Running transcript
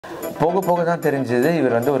போக போக தான் தெரிஞ்சது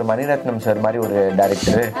இவர் வந்து ஒரு மணிரத்னம் சார் மாதிரி ஒரு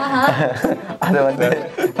டைரக்டர். அதை வந்து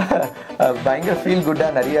பயங்கர ஃபீல்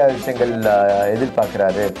குட்டாக நிறைய விஷயங்கள்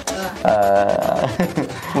எதிர்பார்க்குறாரு.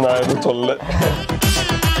 நான் எதுவும் சொல்ல.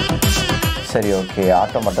 சரி ஓகே,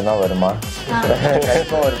 ஆட்டோ மட்டும்தான் வருமா?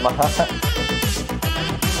 கண்டிப்பாக வருமா?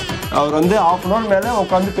 அவர் வந்து ½ அன் ஹவர் மேலே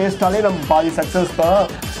உட்காந்து பேசினாலே நம்ம பாதி சக்ஸஸ் தான்.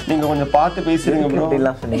 நீங்கள் கொஞ்சம் பார்த்து பேசுறீங்க ப்ரோ.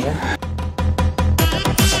 அப்படிலாம் சொன்னீங்க.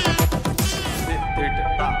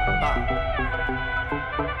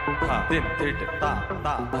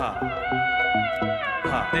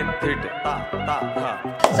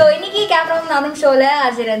 So இன்னைக்கு கேமராவும் நானும் ஷோல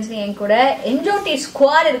அஜய் ரஞ்சினி என் கூட என்ஜோடி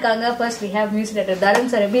ஸ்குவாட் இருக்காங்க. First we have music director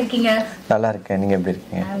Tarun sir. எப்படி இருக்கீங்க? நல்லா இருக்கேன், நீங்க எப்படி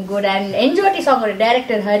இருக்கீங்க? I'm good. and என்ஜோடி சாங்கோட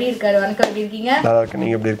டைரக்டர் ஹரி இருக்காரு. வணக்கம், எப்படி இருக்கீங்க? நல்லா இருக்கேன்,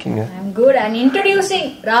 நீங்க எப்படி இருக்கீங்க? I'm good. and introducing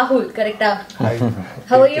ராகுல். கரெக்ட்டா?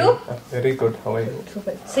 How are you? Very good. How are you?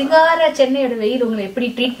 Super. சிங்கார சென்னையோட வெயில் உங்களை எப்படி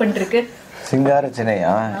ட்ரீட் பண்ணிருக்கு? சிங்கார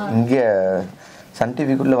சென்னையா? இங்க சன்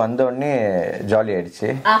டிவிக்குள்ள வந்த உடனே ஜாலி ஆயிடுச்சு.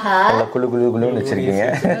 குழு குழு குழுன்னு வச்சிருக்கீங்க.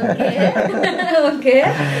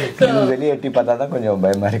 வெளியே எட்டி பார்த்தா தான் கொஞ்சம்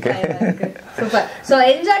பயமா இருக்கு. சூப்பர். சோ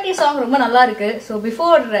என்ஜாடி சாங் ரொம்ப நல்லா இருக்கு. சோ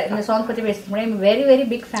பிஃபோர் இந்த சாங் பத்தி பேசுறதுக்கு முன்னாடி very very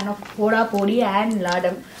big fan of போடா போடி அண்ட்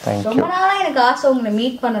லாடம். ரொம்ப நாளா எனக்கு ஆசை உங்களை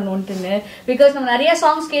மீட் பண்ணணும்னு. பிகாஸ் நம்ம நிறைய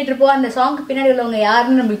சாங்ஸ் கேட்டிருப்போம், அந்த சாங்க்கு பின்னாடி உள்ளவங்க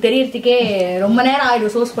யாருன்னு நம்மளுக்கு தெரியறதுக்கே ரொம்ப நேரம்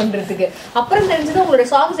ஆயிடும் சோர்ஸ் பண்றதுக்கு. அப்புறம் தெரிஞ்சது உங்களோட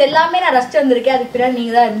சாங்ஸ் எல்லாமே நான் ரசிச்சு வந்திருக்கேன், அதுக்கு பின்னாடி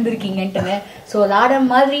நீங்க தான் இருந்திருக்கீங்கன்ட்டுன்னு. ஸோ லாடம்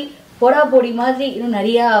மாதிரி போடா போடி மாதிரி இன்னும்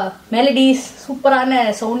நிறைய மெலடிஸ் சூப்பரான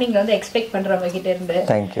சவுண்டிங் வந்து எக்ஸ்பெக்ட் பண்றவங்க கிட்ட இருந்து.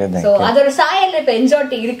 ஸோ அதோட சாயல்ல இப்ப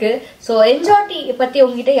என்ஜாட்டி இருக்கு. ஸோ என்ஜாட்டி பத்தி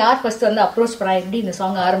உங்ககிட்ட யார் ஃபர்ஸ்ட் வந்து அப்ரோச் பண்ணா, எப்படி இந்த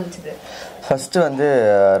சாங் ஆரம்பிச்சது? ஃபர்ஸ்ட் வந்து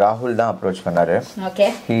ராகுல் தான் அப்ரோச் பண்ணாரு. ஓகே.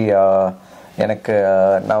 எனக்கு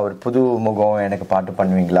நான் ஒரு புது முகம், எனக்கு பாட்டு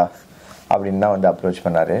பண்ணுவீங்களா அப்படின்னு தான் வந்து அப்ரோச்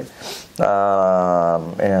பண்ணாரு.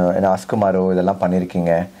 அஸ்குமாரோ இதெல்லாம்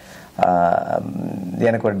பண்ணியிருக்கீங்க,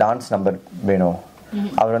 எனக்கு ஒரு டான்ஸ் நம்பர் வேணும்.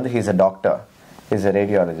 அவர் வந்து he's a doctor, he's a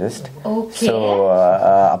radiologist. So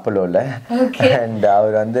அப்போலோவில். And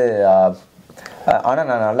அவர் வந்து ஆனால்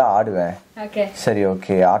நான் நல்லா ஆடுவேன். சரி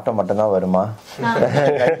ஓகே, ஆட்டோ மட்டும்தான் வருமா?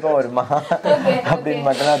 கண்டிப்பாக வருமா அப்படின்னு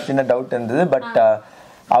மட்டும்தான் சின்ன டவுட் இருந்தது. But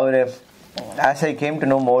our as I came to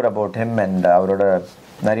no more about him and அவரோட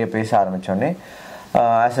நிறைய பேச ஆரம்பித்தோடனே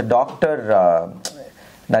ஆஸ் அ டாக்டர்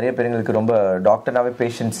நிறைய பேருங்களுக்கு ரொம்ப டாக்டர்னாவே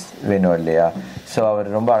பேஷன்ஸ் வேணும் இல்லையா? ஸோ அவர்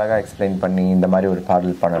ரொம்ப அழகாக எக்ஸ்பிளைன் பண்ணி இந்த மாதிரி ஒரு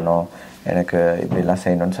பாடல் பண்ணணும், எனக்கு இப்படிலாம்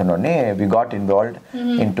செய்யணும்னு சொன்னோடனே we got involve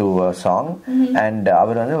in to song. And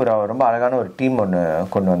அவர் வந்து ரொம்ப அழகான ஒரு டீம் ஒன்று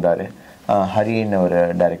கொண்டு வந்தார். ஹரின்னு ஒரு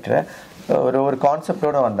டைரக்டரை ஒரு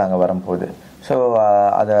கான்செப்டோடு வந்தாங்க வரும்போது. ஸோ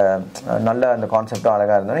அதை நல்ல அந்த கான்செப்டும்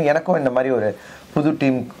அழகாக இருந்தோன்னே எனக்கும் இந்த மாதிரி ஒரு புது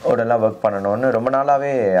டீமோடலாம் ஒர்க் பண்ணணும்னு ரொம்ப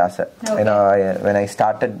நாளாகவே ஆசை. ஏன்னா when I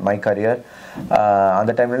started my career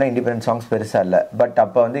அந்த டைம்லலாம் இண்டிபெண்டன்ட் சாங்ஸ் பெருசாக இல்லை. பட்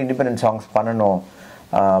அப்போ வந்து இண்டிபெண்டன்ட் சாங்ஸ் பண்ணணும்,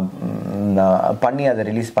 பண்ணி அதை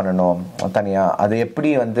ரிலீஸ் பண்ணணும் தனியாக. அது எப்படி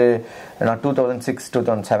வந்து நான் 2006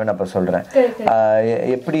 2007 அப்போ சொல்கிறேன்,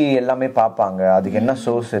 எப்படி எல்லாமே பார்ப்பாங்க, அதுக்கு என்ன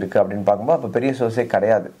சோர்ஸ் இருக்குது அப்படின்னு பார்க்கும்போது அப்போ பெரிய சோர்ஸே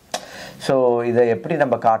கிடையாது. ஸோ இதை எப்படி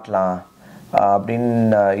நம்ம காட்டலாம்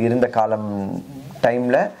அப்படின்னு இருந்த காலம்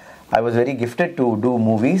டைமில் I was very gifted to do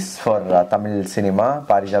movies for Tamil cinema.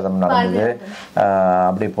 பாரிஜாதம் நடந்தது,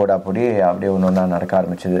 அப்படியே போடா போடி அப்படியே ஒன்று ஒன்றா நடக்க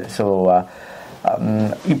ஆரம்பிச்சது. ஸோ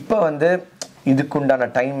இப்போ வந்து இதுக்குண்டான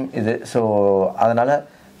டைம் இது. ஸோ அதனால்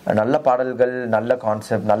நல்ல பாடல்கள், நல்ல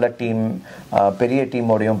கான்செப்ட், நல்ல டீம், பெரிய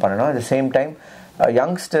டீமோடையும் பண்ணணும். At the same time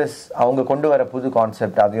youngsters அவங்க கொண்டு வர புது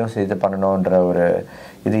கான்செப்ட் அதையும் சேர்த்து பண்ணணுன்ற ஒரு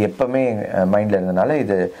இது எப்பவுமே மைண்டில் இருந்ததுனால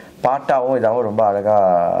இது பாட்டாகவும் இதாகவும் ரொம்ப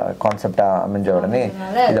அழகாக கான்செப்டாக அமைஞ்ச உடனே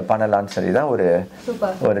இதை பண்ணலான்னு சொல்லி தான்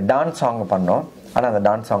ஒரு டான்ஸ் சாங் பண்ணோம். ஆனால் அந்த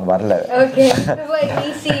டான்ஸ் சாங் வரல.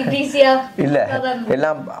 இல்லை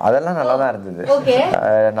எல்லாம் அதெல்லாம் நல்லா தான் இருந்தது,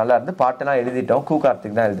 நல்லா இருந்து. பாட்டெல்லாம் எழுதிட்டோம்,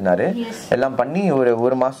 கார்த்திக் தான் எழுதினாரு. எல்லாம் பண்ணி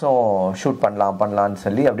ஒரு மாதம் ஷூட் பண்ணலான்னு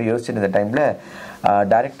சொல்லி அப்படியே யோசிச்சுட்டு இருந்த டைமில்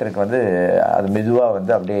டைரக்டருக்கு வந்து அது மெதுவாக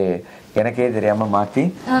வந்து அப்படியே எனக்கே தெரியாம மாத்தி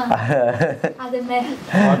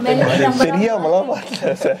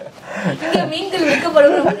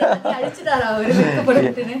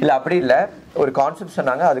இல்ல அப்படி இல்ல, ஒரு கான்செப்ட்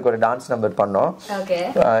சொன்னாங்க, அதுக்கு ஒரு டான்ஸ் நம்பர் பண்ணோம்.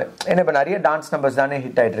 ஏன்னா இப்ப நிறைய டான்ஸ் நம்பர்ஸ் தானே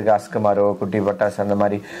ஹிட் ஆயிட்டு இருக்கு, அஸ்குமாரோ, குட்டி பட்டாஸ் அந்த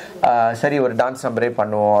மாதிரி. சரி ஒரு டான்ஸ் நம்பரே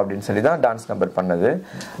பண்ணுவோம் அப்படின்னு சொல்லி தான் டான்ஸ் நம்பர் பண்ணது.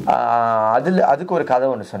 அதுக்கு ஒரு கதை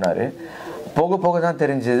ஒன்று சொன்னாரு. போக போக தான்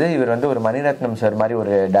தெரிஞ்சது இவர் வந்து ஒரு மணிரத்னம் சார் மாதிரி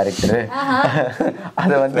ஒரு டைரக்டர்.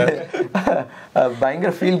 அதை வந்து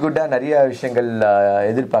பயங்கர ஃபீல் குட்டா நிறைய விஷயங்கள்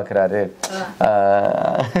எதிர்பார்க்கிறாரு.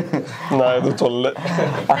 நான் எதுவும் சொல்ல.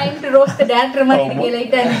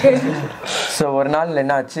 ஸோ ஒரு நாள்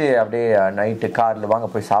என்ன ஆச்சு, அப்படியே நைட்டு காரில் வாங்க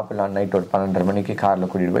போய் சாப்பிடலாம், நைட் ஒரு 12:30 மணிக்கு காரில்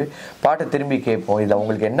கூட்டிகிட்டு போய் பாட்டை திரும்பி கேட்போம், இதில்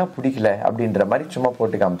உங்களுக்கு என்ன பிடிக்கல அப்படின்ற மாதிரி சும்மா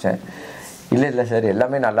போட்டு காமிச்சேன். இல்லை சார்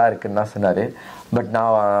எல்லாமே நல்லா இருக்குன்னு தான் சொன்னார். பட்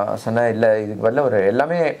நான் சொன்னேன் இல்லை இதுக்கு வரல ஒரு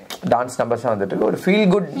எல்லாமே டான்ஸ் நம்பர்ஸாக வந்துட்டு இருக்கு, ஒரு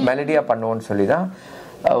ஃபீல் குட் மெலடியாக பண்ணுவோன்னு சொல்லி தான்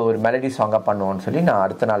ஒரு மெலடி சாங்காக பண்ணுவோன்னு சொல்லி நான்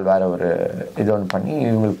அடுத்த நாள் வேற ஒரு இது ஒன்று பண்ணி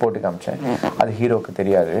இவங்களுக்கு போட்டு காமிச்சேன். அது ஹீரோக்கு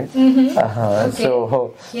தெரியாது. ஸோ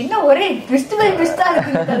என்ன ஒரே ட்விஸ்ட் பை ட்விஸ்டா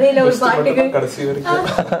இருக்கு கதையில ஒரு பாட்டுக்கு கடைசி வரைக்கும்.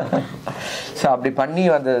 ஸோ அப்படி பண்ணி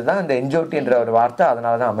வந்தது தான் இந்த என்ஜோட்டின்ற ஒரு வார்த்தை.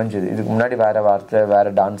 அதனால தான் அமைஞ்சது. இதுக்கு முன்னாடி வேற வார்த்தை,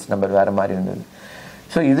 வேற டான்ஸ் நம்பர் வேற மாதிரி இருந்தது.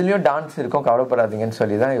 ஸோ இதுலயும் டான்ஸ் இருக்கும், கவலைப்படாதீங்கன்னு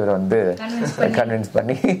சொல்லி தான் இவர் வந்து கன்வின்ஸ்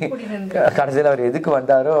பண்ணி கடைசியில் அவர் எதுக்கு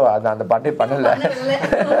வந்தாரோ அது அந்த பாட்டே பண்ணல.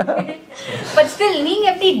 பட் ஸ்டில் நீங்க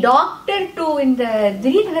எப்படி டாக்டர் டு இந்த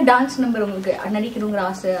திடீர்னு டான்ஸ் நம்பர் உங்களுக்கு நடிக்கணுங்கிற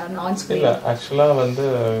ஆசை ஆன் ஸ்கிரீன்? இல்ல ஆக்சுவலா வந்து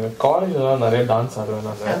காலேஜ்ல நிறைய டான்ஸ் ஆடுவேன்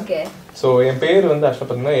நான். ஓகே. சோ என் பேர் வந்து ஆக்சுவலா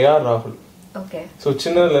பாத்தீங்கன்னா ஏஆர் ராகுல். ஓகே. சோ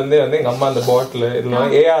சின்னதுல இருந்தே வந்து எங்க அம்மா அந்த பாட்டில்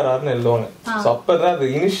இதெல்லாம் ஏஆர்ஆர்னு எழுதுவாங்க. சோ அப்பதான் அது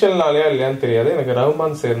இனிஷியல்னாலயா இல்லையான்னு தெரியாது, எனக்கு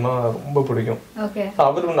ரஹ்மான் சேர்னா ரொம்ப பிடிக்கும். ஓகே.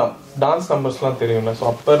 அவரு டான்ஸ் நம்பர்ஸ் எல்லாம் தெரியும்ல. சோ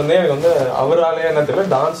அப்ப இருந்தே எனக்கு வந்து அவராலேயே என்ன தெரியல,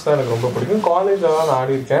 டான்ஸ் தான் எனக்கு ரொம்ப பிடிக்கும். காலேஜ்ல தான் நான்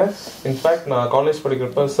ஆடி இருக்கேன். இன்ஃபேக்ட் நான் காலேஜ்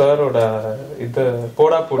படிக்கிறப்ப சாரோட இது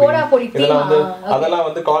போடா போடி இதெல்லாம் வந்து அதெல்லாம்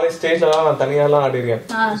வந்து காலேஜ் ஸ்டேஜ்ல நான் தனியாலாம் ஆடி இருக்கேன்.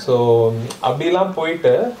 சோ அப்படிலாம்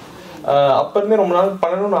போயிட்டு அப்ப இருந்தே ரொம்ப நாள்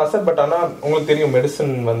பண்ணணும்னு ஆசை. பட் ஆனா உங்களுக்கு தெரியும்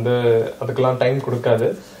மெடிசன் வந்து அதுக்கெல்லாம் டைம் கொடுக்காது.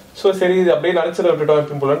 ஸோ சரி இது அப்படியே நினைச்சதை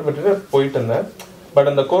விட்டுட்டோம் விட்டுட்டு போயிட்டு இருந்தேன். பட்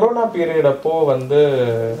அந்த கொரோனா பீரியட் அப்போ வந்து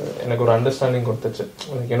எனக்கு ஒரு அண்டர்ஸ்டாண்டிங் கொடுத்துச்சு.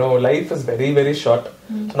 You know life is very very short.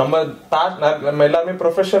 நம்ம எல்லாருமே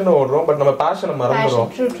ப்ரொஃபஷன் ஓடுறோம், பட் நம்ம பேஷனை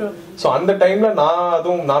மறந்துடுறோம். ஸோ அந்த டைம்ல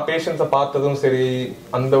நான் பேஷன்ஸை பார்த்ததும் சரி,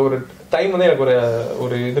 அந்த ஒரு டைம் வந்து எனக்கு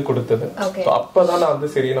ஒரு இது கொடுத்தது. அப்பதான் நான் வந்து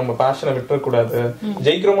சரி நம்ம பேஷனை விட்டுறக்கூடாது,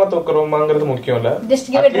 ஜெயிக்கிறோமா தோக்குறோமாங்கிறது முக்கியம் இல்ல,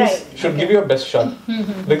 should give you best shot,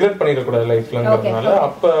 regret பண்ணிடக்கூடாது லைஃப்லங்கிறதுனால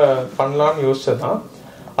அப்ப பண்ணலாம்னு யோசிச்சதான்.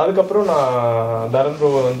 அதுக்கப்புறம் நான் தரன்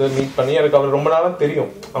ப்ரோவை வந்து மீட் பண்ணி, எனக்கு அவர் ரொம்ப நாளா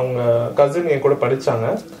தெரியும், அவங்க கசின் என் கூட படிச்சாங்க.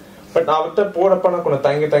 பட் நான் அவர்கிட்ட போறப்ப நான் கொஞ்சம்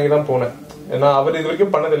தங்கி தான் போனேன். ஏன்னா அவர் இது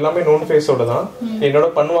வரைக்கும் பண்ணது எல்லாமே நோன் ஃபேஸோட தான், என்னோட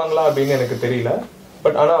பண்ணுவாங்களா அப்படின்னு எனக்கு தெரியல.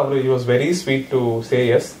 பட் ஆனா அவர் he was very sweet to say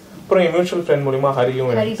yes. அப்புறம் என் மியூச்சுவல் ஃப்ரெண்ட் மூலமா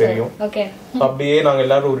ஹரியும் எனக்கு தெரியும். அப்படியே நாங்க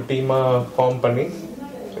எல்லாரும் ஒரு டீமா ஃபார்ம் பண்ணி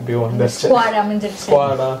எப்படியோ வந்துச்சு,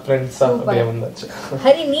 ஸ்குவாடா ஃப்ரெண்ட்ஸா அப்படியே வந்துச்சு.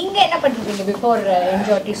 ஹரி நீங்க என்ன பண்ணிருக்கீங்க பிஃபோர்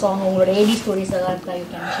என்ஜாய் சாங்? உங்களோட ஏடி ஸ்டோரிஸ் எல்லாம் இருக்கா யூ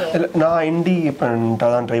கேன் ஷேர்? நான் இண்டிபெண்டன்ட்டா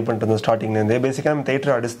தான் ட்ரை பண்ணிட்டு இருந்தேன் ஸ்டார்டிங்ல இருந்து. பேசிக்கா நான்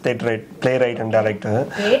theatre artist, theatre play right and director.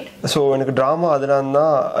 So எனக்கு ட்ராமா அதெல்லாம்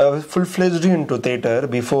தான் full fledged into theatre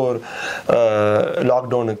before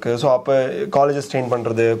லாக்டவுனுக்கு. So அப்போ காலேஜஸ் ட்ரெயின்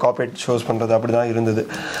பண்ணுறது, கார்பரேட் ஷோஸ் பண்ணுறது அப்படி தான் இருந்தது.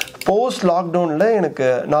 போஸ்ட் லாக்டவுனில் எனக்கு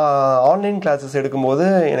நான் ஆன்லைன் கிளாஸஸ் எடுக்கும்போது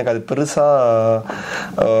எனக்கு அது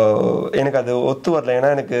பெருசாக எனக்கு அது ஒத்து வரல. ஏன்னா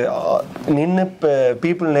எனக்கு நின்று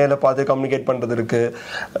பீப்புள் நேரில் பார்த்து கம்யூனிகேட் பண்ணுறது இருக்குது,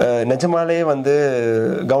 நிஜமாலே வந்து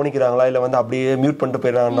கவனிக்கிறாங்களா இல்லை வந்து அப்படியே மியூட் பண்ணிட்டு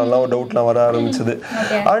போயிடறாங்கலாம் ஒரு டவுட்லாம் வர ஆரம்பிச்சது.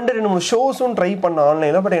 அண்ட் 2-3 ஷோஸும் ட்ரை பண்ண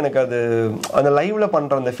ஆன்லைனில், பட் எனக்கு அது அந்த லைவ்ல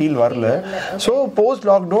பண்ணுற அந்த ஃபீல் வரல. ஸோ போஸ்ட்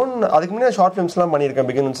லாக்டவுன் அதுக்கு முன்னாடி ஷார்ட் ஃபிலிம்ஸ்லாம் பண்ணியிருக்கேன்,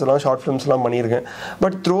 பிகினர்ஸ்லாம் ஷார்ட் ஃபிலிம்ஸ்லாம் பண்ணியிருக்கேன்.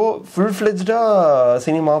 பட் ஃபுல் ஃப்ளெஜ்டாக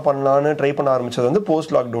சினிமா பண்ணலான்னு ட்ரை பண்ண ஆரம்பிச்சது வந்து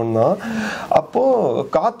போஸ்ட் லாக்டவுன் தான். அப்போது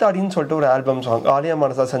காத்தாடின்னு சொல்லிட்டு ஒரு ஆல்பம் சாங் ஆலியா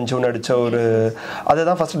மனசா சஞ்சு நடித்த ஒரு அதை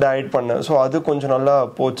தான் ஃபர்ஸ்ட் டைரக்ட் பண்ணேன். ஸோ அது கொஞ்சம் நல்லா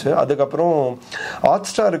போச்சு. அதுக்கப்புறம் ஹாட்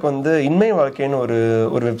ஸ்டாருக்கு வந்து இன்மை வாழ்க்கைன்னு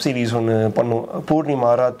ஒரு வெப் சீரிஸ் ஒன்று பண்ணும், பூர்ணி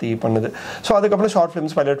மாராத்தி பண்ணுது. ஸோ அதுக்கப்புறம் ஷார்ட்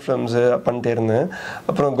ஃபிலிம்ஸ், பைலட் ஃபிலிம்ஸ் பண்ணிட்டே இருந்தேன்.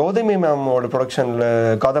 அப்புறம் கௌதமி மேமோட ப்ரொடக்ஷனில்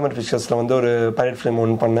காதமர் பிக்சர்ஸில் வந்து ஒரு பைலட் ஃபிலிம்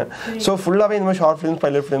ஒன்று பண்ணேன். ஸோ ஃபுல்லாகவே இந்த மாதிரி short films,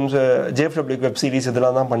 pilot films, JFW web series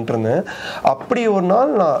இதெல்லாம் தான் பண்ணிட்டு இருந்தேன். அப்படி ஒரு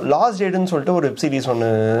நாள் நான் லாஸ்ட் டேட்னு சொல்லிட்டு ஒரு வெப் சீரிஸ்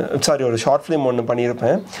ஒரு ஷார்ட் ஃபிலிம் ஒன்று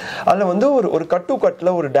பண்ணியிருப்பேன். அதில் வந்து ஒரு கட்டு கட்டில்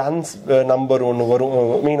ஒரு டான்ஸ் நம்பர் ஒன்று வரும்,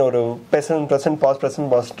 மீன் ஒரு ப்ரெசன்ட்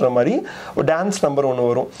பாஸ்ட்ற மாதிரி ஒரு டான்ஸ் நம்பர் ஒன்று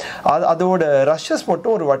வரும். அதோட ரஷஸ்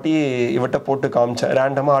மட்டும் ஒரு வாட்டி இவட்ட போட்டு காமிச்சேன்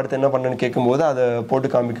ரேண்டமாக. அடுத்து என்ன பண்ணேன்னு கேட்கும்போது அதை போட்டு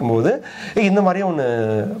காமிக்கும்போது இந்த மாதிரியே ஒன்று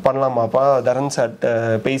பண்ணலாமாப்பா, தரன் சார்ட்ட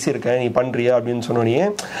பேசியிருக்கேன், நீ பண்ணுறியா அப்படின்னு சொன்னோன்னே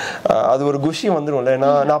அது ஒரு குஷி வந்துடும்ல.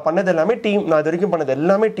 நான் பண்ணது எல்லாமே டீம், நான் இது வரைக்கும் பண்ணது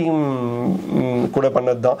எல்லாமே டீம் கூட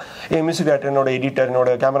பண்ணது தான். என் மியூசிக் டைரக்டர், என்னோட எடிட்டர்,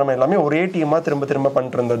 என்னோட கேமராமேன் எல்லாமே ஒரே டீமாக திரும்ப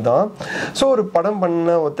பண்ணிட்டு இருந்தது தான். ஸோ ஒரு படம்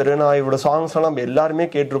பண்ண ஒருத்தர், நான் இவரோட சாங்ஸ்லாம் நம்ம எல்லாருமே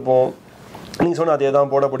கேட்டிருப்போம். நீங்கள் சொன்ன அதே தான்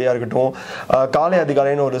போடப்படியாக இருக்கட்டும், காலை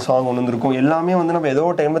அதிகாலைன்னு ஒரு சாங் ஒன்று வந்துருக்கும், எல்லாமே வந்து நம்ம ஏதோ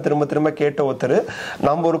டைமில் திரும்ப கேட்ட ஒருத்தர்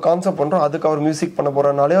நம்ம ஒரு கான்செப்ட் பண்ணுறோம், அதுக்கு அவர் மியூசிக் பண்ண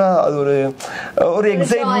போகிறனாலே அது ஒரு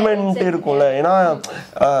எக்ஸைட்மெண்ட் இருக்கும்ல. ஏன்னா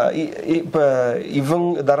இப்போ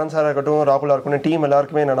இவங்க தரன் சாராக இருக்கட்டும், ராகுலாக இருக்கட்டும், டீம்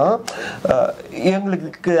எல்லாருக்குமே என்னென்னா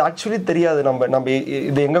எங்களுக்கு ஆக்சுவலி தெரியாது நம்ம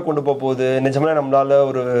இது எங்கே கொண்டு போகுது, நிஜமாலே நம்மளால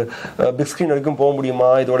ஒரு பிக் ஸ்க்ரீன் வரைக்கும் போக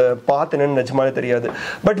முடியுமா, இதோட பாத்து என்னன்னு நிஜமாலே தெரியாது.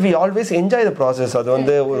 But we always enjoy the process. அது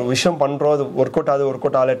வந்து ஒரு விஷயம் பண்ணுறோம், அது ஒர்க் அவுட்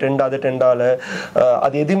ஆகல ட்ரெண்ட் ஆகல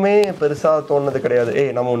அது எதுவுமே பெருசா தோணுது கிடையாது.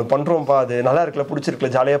 நம்ம ஒன்று பண்றோம்ப்பா, அது நல்லா இருக்குல்ல, பிடிச்சிருக்குல,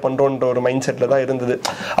 ஜாலியா பண்றோன்ற ஒரு மைண்ட் செட்ல தான் இருந்தது.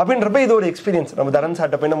 அப்படின்றப்ப இது ஒரு எக்ஸ்பீரியன்ஸ். நம்ம தரன்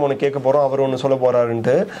சார்ட்ட போய் நம்ம ஒன்று கேட்க போறோம், அவர் ஒன்று சொல்ல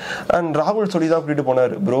போறாருன்ட்டு. அண்ட் ராகுல் சொல்லி தான் கூட்டிட்டு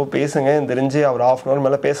போனாரு, ப்ரோ பேசுங்க, தெரிஞ்சு அவர் ½ hour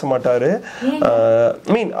மேல பேச மாட்டாரு.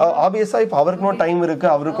 மீன் ஆப்வியஸா இப்போ அவருக்குன்னு டைம் இருக்கு,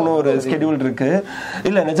 அவருக்குன்னு ஒரு ஸ்கெடியூல் இருக்கு.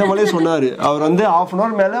 இல்ல நிஜமாலே சொன்னாரு, அவர் வந்து ½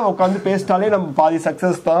 hour மேல உட்காந்து பேசிட்டாலே நம்ம பாதி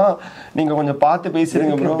சக்சஸ் தான், நீங்க கொஞ்சம் பார்த்து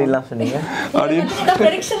பேசுறீங்க ப்ரோ எல்லாம் சொன்னீங்க.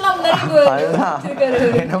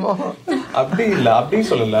 அப்படி இல்ல, அப்படி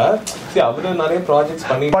சொல்லல. அவரு நிறைய ப்ராஜெக்ட்ஸ்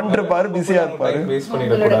பண்றப்பாரு, பிஸியா இருப்பாரு.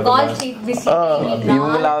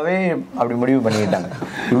 இவங்களாவே அப்படி முடிவு பண்ணிட்டாங்க.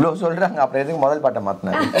 இவ்வளவு சொல்றாங்க, அப்புறம் எதுக்கு முதல் பாட்டை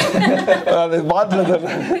மாத்தினாங்க? அது மாத்துல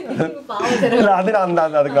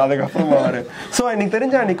அது அதுக்கப்புறமா வரு. சோ எனக்கு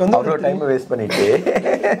தெரிஞ்ச அன்னைக்கு வந்து அவ்வளவு டைம் வேஸ்ட் பண்ணிட்டு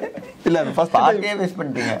இல்ல ஃபர்ஸ்ட் பாட்டே வேஸ்ட்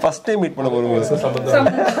பண்ணிட்டீங்க. ஃபர்ஸ்ட் டைம் மீட் பண்ண போறோம்.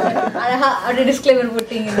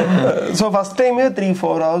 சோ ஃபர்ஸ்ட் டைம்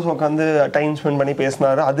 3-4 hours உட்காந்து டைம் ஸ்பெண்ட் பண்ணி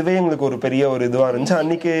பேசினாரு. அதுவே எங்களுக்கு ஒரு பெரிய ஒரு இதுவா இருந்துச்சு.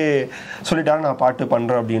 அன்னைக்கு சொல்லிட்டாரு நான் பாட்டு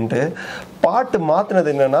பண்றேன் அப்படின்ட்டு. பாட்டு மாத்தினது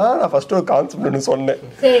என்னன்னா, நான் ஃபர்ஸ்ட் ஒரு கான்செப்ட் ஒன்று சொன்னேன்.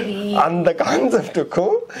 அந்த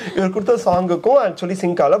கான்செப்டுக்கும் இவர் கொடுத்த சாங்குக்கும் ஆக்சுவலி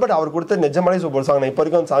சிங்க் ஆகல. பட் அவர் கொடுத்த நிஜமாலே சூப்பர் சாங். நான் இப்போ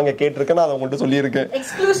வரைக்கும் அந்த சாங்கை கேட்டிருக்கேன், நான் அதை உங்கள்கிட்ட சொல்லியிருக்கேன்.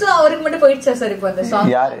 எக்ஸ்க்ளூசிவா அவருக்கு மட்டும் போயிடுச்சா சார் இப்போ அந்த சாங்?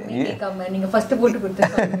 யாரு நீங்க ஃபர்ஸ்ட் போட்டு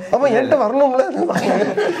கொடுத்தீங்க. ஆமா, என்கிட்ட வரணும்ல.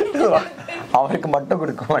 அவருக்கு மட்டும்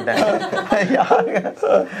கொடுக்க மாட்டேன்.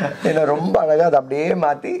 என்ன ரொம்ப அழகா அதை அப்படியே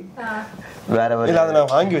மாத்தி வேற அதை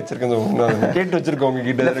நான் வாங்கி வச்சிருக்கேன், கேட்டு வச்சிருக்கேன்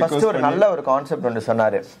உங்ககிட்ட. ஃபர்ஸ்ட் ஒரு நல்ல ஒரு கான்செப்ட் ஒன்று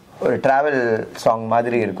சொன்னாரு. ஒரு டிராவல் சாங்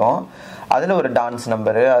மாதிரி இருக்கும், அதுல ஒரு டான்ஸ்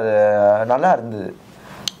நம்பரு, அது நல்லா இருந்தது.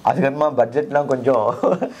 அதுக்கப்புறமா பட்ஜெட்லாம் கொஞ்சம்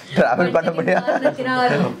டிராவல் பண்ண முடியாது.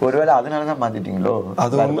 ஒருவேளை அதனாலதான் மாத்திட்டீங்களோ?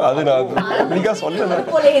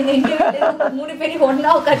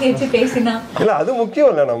 இல்ல அது முக்கியம்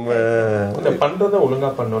இல்ல, நம்ம பண்றத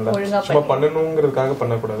ஒழுங்கா பண்ணணும், சும்மா பண்ணணுங்கிறதுக்காக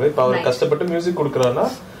பண்ணக்கூடாது. இப்ப அவர் கஷ்டப்பட்டு மியூசிக் கொடுக்குறாருன்னா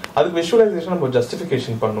அதுக்கு விஷுவலைசேஷன் நம்ம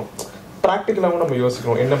ஜஸ்டிஃபிகேஷன் பண்ணும், பிராக்டிகலாவும் நம்ம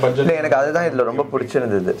யோசிக்கணும் என்ன பட்ஜெட். எனக்கு அதுதான் இதுல ரொம்ப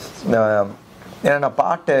பிடிச்சிருந்தது. ஏன்னா நான்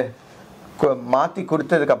பாட்டு மாத்தி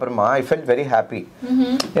கொடுத்ததுக்கு அப்புறமா ஐ ஃபெல்ட் வெரி ஹாப்பி.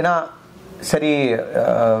 ஏன்னா சரி,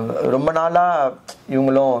 ரொம்ப நாளா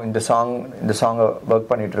இவங்களும் இந்த சாங்கை ஒர்க்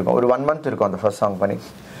பண்ணிட்டு இருக்கோம். ஒரு 1 month இருக்கும் அந்த ஃபர்ஸ்ட் சாங் பண்ணி.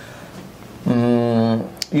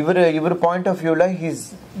 இவர் பாயிண்ட் ஆஃப் வியூல he's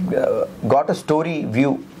got a story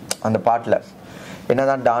view அந்த பாட்டில்.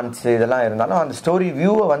 என்னதான் டான்ஸ் இதெல்லாம் இருந்தாலும் அந்த ஸ்டோரி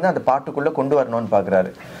வியூவை வந்து அந்த பாட்டுக்குள்ளே கொண்டு வரணும்னு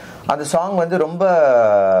பார்க்குறாரு. அந்த சாங் வந்து ரொம்ப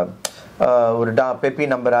ஒரு பெப்பி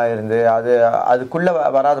நம்பராக இருந்து அதுக்குள்ளே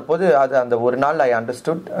வராத போது அது அந்த ஒரு நாள் ஐ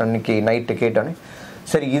அண்டர்ஸ்டுட். அன்னைக்கு நைட்டு கேட்டோன்னே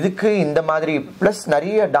சரி, இதுக்கு இந்த மாதிரி ப்ளஸ்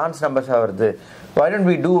நிறைய டான்ஸ் நம்பர்ஸாக வருது, why don't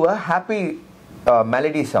we do a happy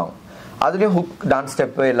melody song? அதுலேயும் ஹுக், டான்ஸ்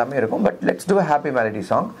ஸ்டெப்பு எல்லாமே இருக்கும், but let's do a happy melody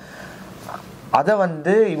song. அதை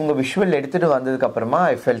வந்து இவங்க விஷுவல் எடுத்துட்டு வந்ததுக்கு அப்புறமா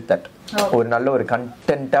ஐ ஃபெல்ட் தட் ஒரு நல்ல ஒரு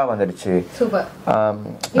கண்டென்ட்டா வந்துடுச்சு.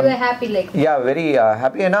 Yeah very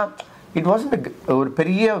happy. ஏன்னா இட் வாசன்ட் ஒரு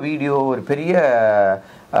பெரிய வீடியோ, ஒரு பெரிய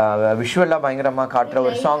விஷுவலா பயங்கரமா காட்டுற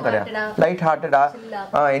ஒரு சாங் கிடையாது. லைட் ஹார்ட்டடா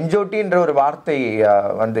என்ஜோட்டின்ற ஒரு வார்த்தை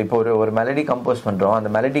வந்து இப்போ ஒரு மெலடி கம்போஸ் பண்றோம்,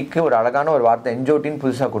 அந்த மெலடிக்கு ஒரு அழகான ஒரு வார்த்தை என்ஜோட்டின்னு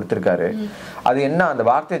புதுசா கொடுத்துருக்காரு. அது என்ன, அந்த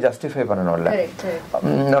வார்த்தையை ஜஸ்டிஃபை பண்ணணும்ல.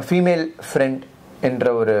 ஃபீமேல் ஃப்ரெண்ட் என்ற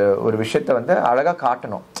ஒரு விஷயத்த வந்து அழகா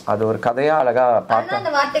காட்டணும், அது ஒரு கதையா அழகா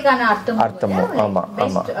பார்த்தோம் அர்த்தமும். ஆமா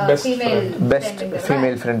ஆமா, பெஸ்ட்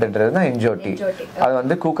ஃபீமேல் ஃப்ரெண்ட்ன்றது தான் என்ஜோட்டி. அது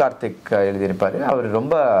வந்து கு கார்த்திக் எழுதியிருப்பாரு. அவர்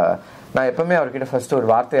ரொம்ப, நான் எப்பவுமே அவர்கிட்ட ஃபர்ஸ்ட் ஒரு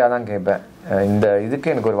வார்த்தையா தான் கேட்பேன், இந்த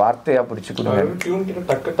இதுக்கு எனக்கு ஒரு வார்த்தையா பிடிச்சி கொடுங்க.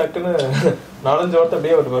 டக்கு டக்குன்னு 4-5 வார்த்தை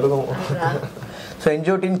அப்படியே அவர் வருதும். ஸோ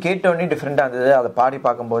என்ஜோட்டின்னு கேட்டோடனே டிஃப்ரெண்டாக இருந்தது, அதை பாடி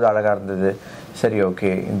பார்க்கும்போது அழகாக இருந்தது. சரி ஓகே,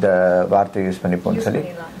 இந்த வார்த்தையை யூஸ் பண்ணிப்போம்னு சொல்லி.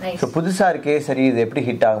 ஸோ புதுசாக இருக்கே, சரி இது எப்படி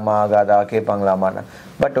ஹிட் ஆகுமா ஆகாதா கேட்பாங்களாமான்னு,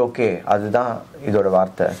 பட் ஓகே அதுதான் இதோட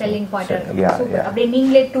வார்த்தை.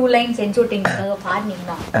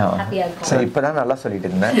 சரி இப்பதான் நல்லா சொல்லிட்டு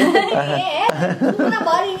இருந்தேன்.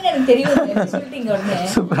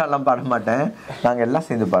 சூப்பராலாம் பாட மாட்டேன், நாங்கள் எல்லாம்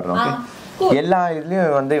சேர்ந்து பாடுறோம். எல்லா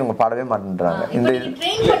இதுலயும் வந்து இவங்க பாடவே மாட்டேன்றாங்க. இந்த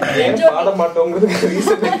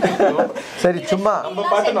சரி சும்மா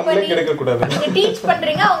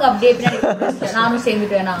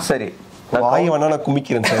சரி வாய் வேணா நான்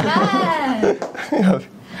குமிக்கிறேன் சார்.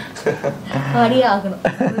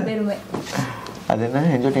 அது என்ன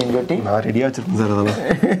என்ஜோட்டி நான் ரெடியா வச்சிருக்கேன் சார். அதெல்லாம்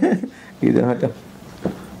இது மட்டும்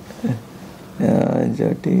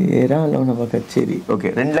என்ஜோட்டி ஏராளம் நம்ம கச்சேரி. ஓகே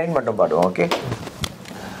 2 லைன் மட்டும் பாடுவோம். ஓகே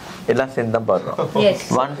எல்லாம் சேர்ந்து தான் பாடுறோம்.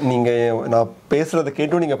 நீங்க நான் பேசுறத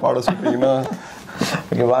கேட்டும் நீங்க பாட சொல்றீங்கன்னா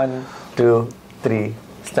 1 2 3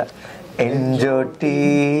 ஸ்டார்ட். என்ஜோட்டி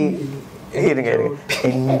இருங்க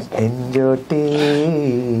என்ஜோட்டி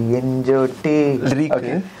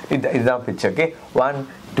இதுதான் பிச். Okay 1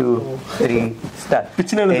 2 3 start.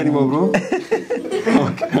 பிச்சினா தெரியுமா ப்ரோ?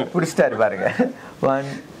 புடிச்சிட்டாரு பாருங்க. 1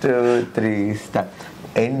 2 3 ஸ்டார்ட்.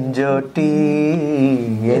 என்ஜோட்டி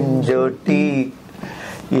என்ஜோட்டி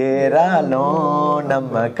ஏராளோ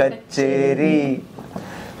நம்ம கச்சேரி.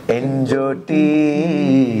 என்ஜோட்டி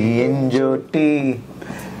என்ஜோட்டி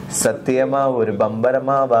சத்தியமா ஒரு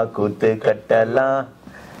பம்பரமாவா கூத்து கட்டலாம்.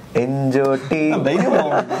 என்ஜோட்டி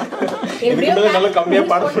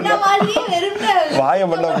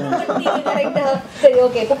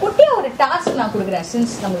ஒரு டாஸ்க் நான் கொடுக்குறேன்.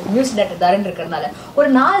 சின்ஸ் நமக்கு மியூசிக் டைரக்டர் தரன் இருக்கிறதுனால ஒரு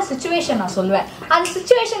 4 சிச்சுவேஷன் நான் சொல்லுவேன். அந்த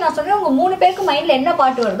சிச்சுவேஷன் நான் சொல்றேன், உங்க 3 பேருக்கு மைண்ட்ல என்ன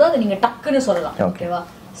பாட்டு வருதோ அதை நீங்க டக்குன்னு சொல்லலாம். ஓகேவா?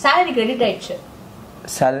 salary credit ஆயிடுச்சு.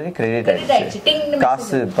 salary credit ஆயிடுச்சு.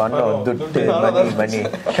 காசு பணம் துட்டு மணி மணி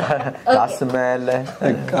காசு மேல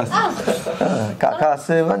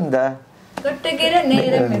காசு வந்தா கட்டுகிற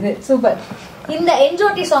நேரம் இது. சூப்பர். இந்த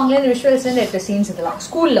என்ஜோடி சாங்ல இந்த விஷுவல்ஸ்ல இருந்து எடுத்த சீன்ஸ் இதெல்லாம்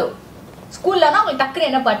ஸ்கூல் லவ். ஸ்கூல்லனா உங்களுக்கு டக்குனு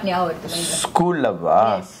என்ன பாட்டு ஞாபகம் வருது? ஸ்கூல் லவ்வா?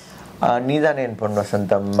 நீதானே என் பொன்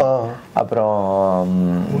வசந்தம், அப்புறம்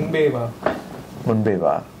முன்பே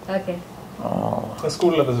வா. ஓகே.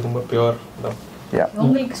 ஸ்கூல் லவ் இஸ் ரொம்ப பியூர் லவ்.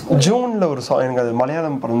 ஜூன்ல ஒரு சாங், எனக்கு அது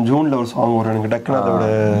மலையாளம் படம், ஜூன்ல ஒரு சாங் வரும், எனக்கு டக்குனு அதோட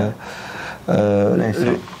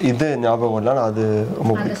இது ஞாபகம் வரல. அது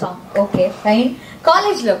ரொம்ப பிடிக்கும். Okay fine.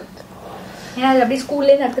 College love. ஏன்னா அது அப்படியே ஸ்கூல்ல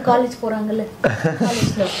இருந்து அடுத்து college போறாங்கல்ல.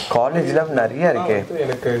 College love. College love நிறைய இருக்கு.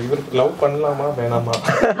 எனக்கு இவருக்கு லவ் பண்ணலாமா வேணாமா?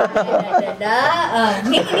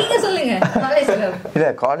 நீங்க சொல்லுங்க. College love. இல்ல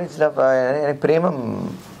காலேஜ் லவ் எனக்கு பிரேமம்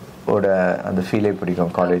ஓட அந்த ஃபீலே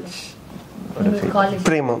பிடிக்கும். காலேஜ்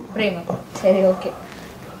பிரேமம். சரி ஓகே.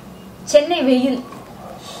 சென்னை வெயில்.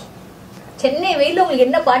 சென்னை வெயில்ல உங்களுக்கு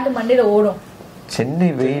என்ன பாட்டு மண்டையில ஓடும்? சென்னை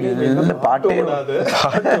வெயில் பாட்டே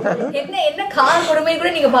என்ன என்ன கார கொடுமை கூட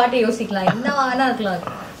நீங்க பாட்டு யோசிக்கலாம். என்ன வேணா இருக்கலாம்.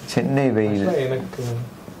 சென்னை வெயில் எனக்கு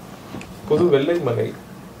புது வெள்ளை மலை.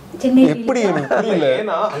 எப்படி எனக்கு புரியல.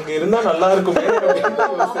 ஏன்னா அங்க இருந்தா நல்லா இருக்கும்.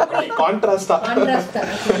 கான்ட்ராஸ்டா.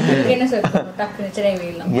 என்ன சொல்றீங்க? டக்கு சென்னை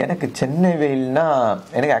வெயில்னா எனக்கு சென்னை வெயில்னா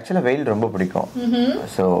எனக்கு ஆக்சுவலா வெயில் ரொம்ப பிடிக்கும்.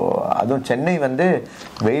 சோ அதுவும் சென்னை வந்து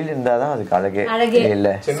வெயில் இருந்தாதான் அதுக்கு அழகே இல்ல.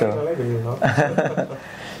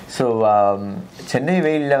 ஸோ சென்னை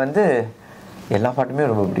வெயில்ல வந்து எல்லா பாட்டுமே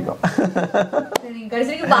ரொம்ப பிடிக்கும்.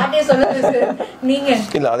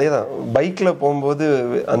 இல்ல அதேதான், பைக்ல போகும்போது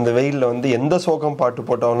அந்த வெயில்ல வந்து எந்த சோகம் பாட்டு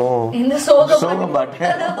போட்டாலும் எந்த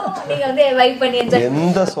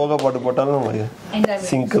சோக பாட்டு போட்டாலும்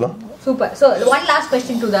சிங்க் தான். Super. So one last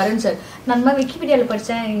question to Tarun sir. நான் விக்கிபீடியாவில்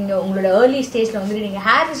படித்தேன், நீங்கள் உங்களோட ஏர்லி ஸ்டேஜில் வந்துட்டு நீங்கள்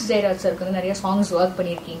ஹாரிஸ் ஜெயராஜ் சாருக்கு வந்து நிறைய சாங்ஸ் ஒர்க்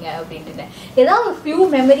பண்ணியிருக்கீங்க அப்படின்ட்டு ஏதாவது ஒரு ஃபியூ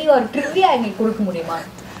மெமரி ஒரு ட்ரிவியா எங்களுக்கு கொடுக்க முடியுமா?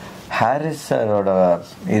 ஹாரிஸ் சாரோட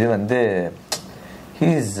இது வந்து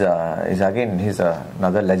he's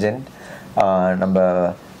another legend.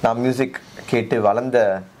 நான் மியூசிக் கேட்டு வளர்ந்த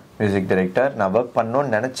மியூசிக் டைரக்டர். நான் ஒர்க்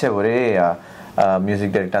பண்ணணும்னு நினச்ச ஒரே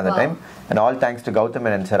மியூசிக் டைரக்டர் அந்த time. And all thanks to Gautham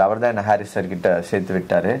Menon sir. அவர் தான் என்ன ஹாரிஸ் சார் கிட்ட சேர்த்து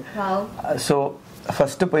விட்டாரு. ஸோ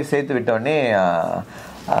ஃபர்ஸ்ட் போய் சேர்த்து விட்டோடனே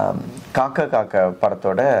காக்கா காக்கா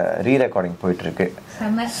படத்தோட ரீ ரெக்கார்டிங் போயிட்டு இருக்கு.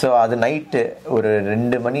 ஸோ அது நைட்டு ஒரு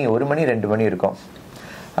 1 மணி 2 மணி இருக்கும்.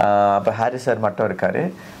 அப்போ ஹாரிஸ் சார் மட்டும் இருக்காரு.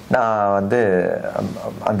 நான் வந்து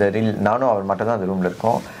அந்த ரீல் நானும் அவர் மட்டும் தான் அந்த ரூம்ல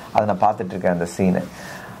இருக்கோம். அதை நான் பார்த்துட்டு இருக்கேன் அந்த சீனு.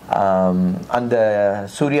 அந்த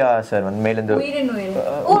சூர்யா சார் வந்து மேலேருந்து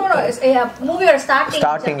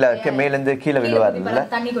ஸ்டார்டிங்ல மேலேருந்து கீழே விழுவாருல்ல,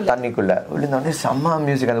 தண்ணிக்குள்ள விழுந்தோடனே செம்ம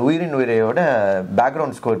மியூசிக். அந்த உயிரின் உயிரையோட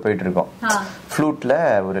பேக்ரவுண்ட் ஸ்கோர் போயிட்டு இருக்கோம். ஃப்ளூட்ல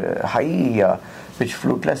ஒரு ஹை பிச்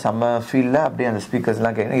ஃப்ளூட்ல செம்ம ஃபீல்ல அப்படியே அந்த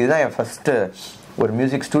ஸ்பீக்கர்ஸ்லாம் கேட்கணும். இதுதான் என் ஃபர்ஸ்ட் ஒரு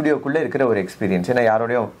மியூசிக் ஸ்டுடியோக்குள்ளே இருக்கிற ஒரு எக்ஸ்பீரியன்ஸ். ஏன்னா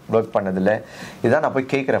யாரோடையும் ஒர்க் பண்ணதில்லை. இதுதான் நான்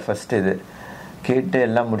போய் கேட்குறேன். ஃபர்ஸ்ட் இது கேட்டு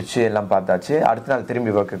எல்லாம் முடிச்சு எல்லாம் பார்த்தாச்சு. அடுத்த நாள்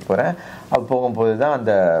திரும்பி ஒர்க்குக்கு போகிறேன். அப்போ போகும்போது தான்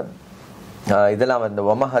அந்த இதெல்லாம் வந்து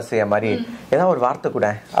ஓமகசைய மாதிரி ஏதாவது ஒரு வார்த்தை கூட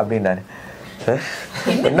அப்படின்னாரு.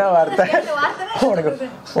 என்ன வார்த்தை?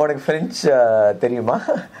 உனக்கு ஃப்ரெஞ்ச் தெரியுமா?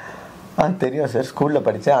 தெரியும் சார், ஸ்கூலில்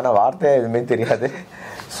படித்தேன், ஆனால் வார்த்தை எதுவுமே தெரியாது.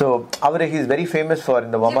 So our he is very famous for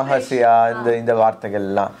இந்த ஒமஹசியா இந்த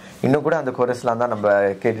வார்த்தைகள்லாம். இன்னும் கூட அந்த கோரஸ்லாம் தான் நம்ம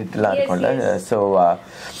கேட்டுட்டுலாம் இருக்கோம்ல. ஸோ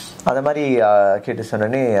அந்த மாதிரி கேட்டு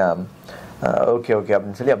சொன்னோன்னே ஓகே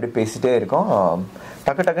அப்படின்னு சொல்லி அப்படியே பேசிகிட்டே இருக்கோம்.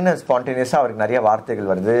 டக்குன்னு ஸ்பான்டேனியஸாக அவருக்கு நிறைய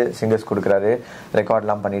வார்த்தைகள் வருது. சிங்கர்ஸ் கொடுக்குறாரு,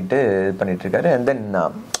 ரெக்கார்ட்லாம் பண்ணிட்டு இருக்காரு. அண்ட் தென்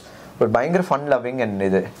ஒரு பயங்கர ஃபன் லவ்விங். அண்ட்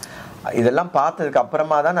இதெல்லாம் பார்த்ததுக்கு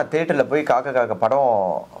அப்புறமா தான் நான் தியேட்டரில் போய் காக்கா படம்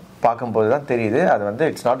பார்க்கும்போது தான் தெரியுது அது வந்து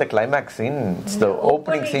it's not the climax scene, it's the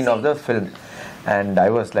opening scene of the film. And I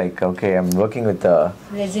was like okay, I am working with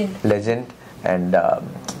legend. And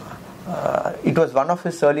it was one of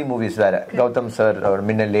his early movies. வேற கௌதம் சார் அவர்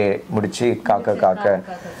மின்னலே முடிச்சு காக்க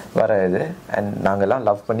வர இது. And நாங்கெல்லாம்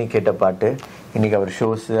love பண்ணி கேட்ட பாட்டு. இன்னைக்கு அவர்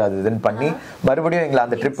ஷோஸ் அது இதுன்னு பண்ணி மறுபடியும் எங்களை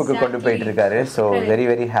அந்த ட்ரிப்புக்கு கொண்டு போயிட்டு இருக்காரு. So very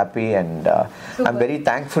very happy and I am very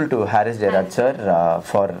thankful to Harris Jayaraj sir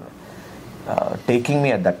for taking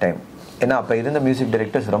me at that time. ஏன்னா அப்போ இருந்த மியூசிக்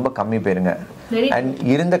டைரக்டர்ஸ் ரொம்ப கம்மி பேருங்க. அண்ட்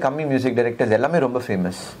இருந்த கம்மி மியூசிக் டைரக்டர்ஸ் எல்லாமே ரொம்ப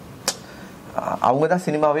ஃபேமஸ். அவங்க தான்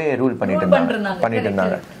சினிமாவே ரூல் பண்ணிட்டு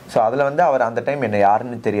இருந்தாங்க. ஸோ அதில் வந்து அவர் அந்த டைம் என்ன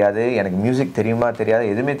யாருன்னு தெரியாது, எனக்கு மியூசிக் தெரியுமா தெரியாது,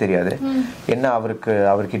 எதுவுமே தெரியாது. என்ன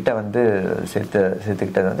அவர்கிட்ட வந்து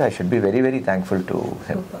சேர்த்துக்கிட்டது வந்து I should be very very thankful to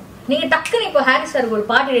him. நீங்க டக்குனு இப்போ ஹாரிஸ் சார் ஒரு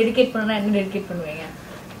பாட்டு டெடிகேட் பண்ணா என்ன டெடிகேட் பண்ணுவீங்க?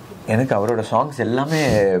 எனக்கு அவரோட சாங்ஸ் எல்லாமே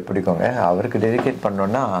பிடிக்குங்க. அவருக்கு டெடிகேட்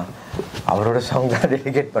பண்ணோன்னா அவரோட சாங் தான்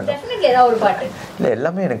டெடிகேட் பண்ணுவேன். இல்லை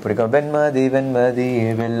எல்லாமே எனக்கு பிடிக்கும். வெண்மதி வெண்மதி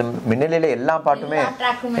வெள்ளம் மின்னலில எல்லா பாட்டுமே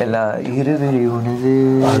எல்லாம் இருவிழி உனது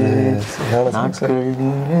நாட்கள்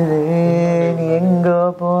நீ எங்கோ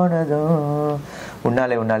போனதோ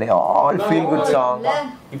உன்னாலே உன்னாலே ஆல் ஃபீல் குட் சாங்.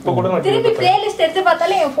 இப்போ கூட திருப்பி பிளேலிஸ்ட் எடுத்து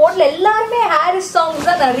பார்த்தாலே என் போன்ல எல்லாரும் ஹாரிஸ் சாங்ஸ்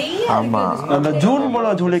தான் நிறைய. ஆமா அந்த ஜூன்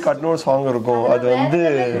போல ஜூலை கட்னோ சாங் இருக்கும். அது வந்து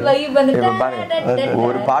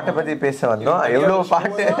ஒரு பாட்டை பத்தி பேச வந்தோம், எவ்வளவு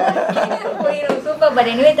பாட்டு. Super. But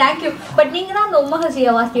anyway thank you. But நீங்க தான் அந்த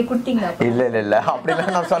உமகசியா வாசியை கொடுத்தீங்க. இல்ல இல்ல இல்ல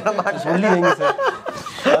அப்படிலாம் நான் சொல்ல மாட்டேன். சொல்லி வைங்க சார்.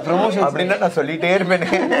 ப்ரமோஷன் அப்படினா நான் சொல்லிட்டே இருப்பேன்.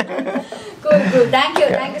 cool. thank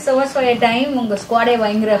you so much for your time. உங்க ஸ்குவாடே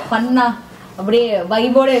பயங்கர ஃபன்னா அப்படியே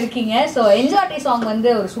வைபோட இருக்கீங்க. ஸோ என்ஜாட்டி சாங் வந்து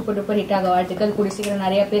ஒரு சூப்பர் டூப்பர் ஹிட் ஆக வாழ்த்துக்கள். கூடி சீக்கிரம்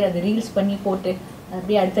நிறைய பேர் அது ரீல்ஸ் பண்ணி போட்டு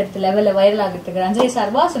அப்படியே அடுத்தடுத்த லெவலில் வைரல் ஆகிறதுக்கு அஞ்சலி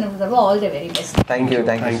சார்பா, சுனில் சார்பா all the very best. Thank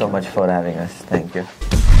you so much for having us. Thank you.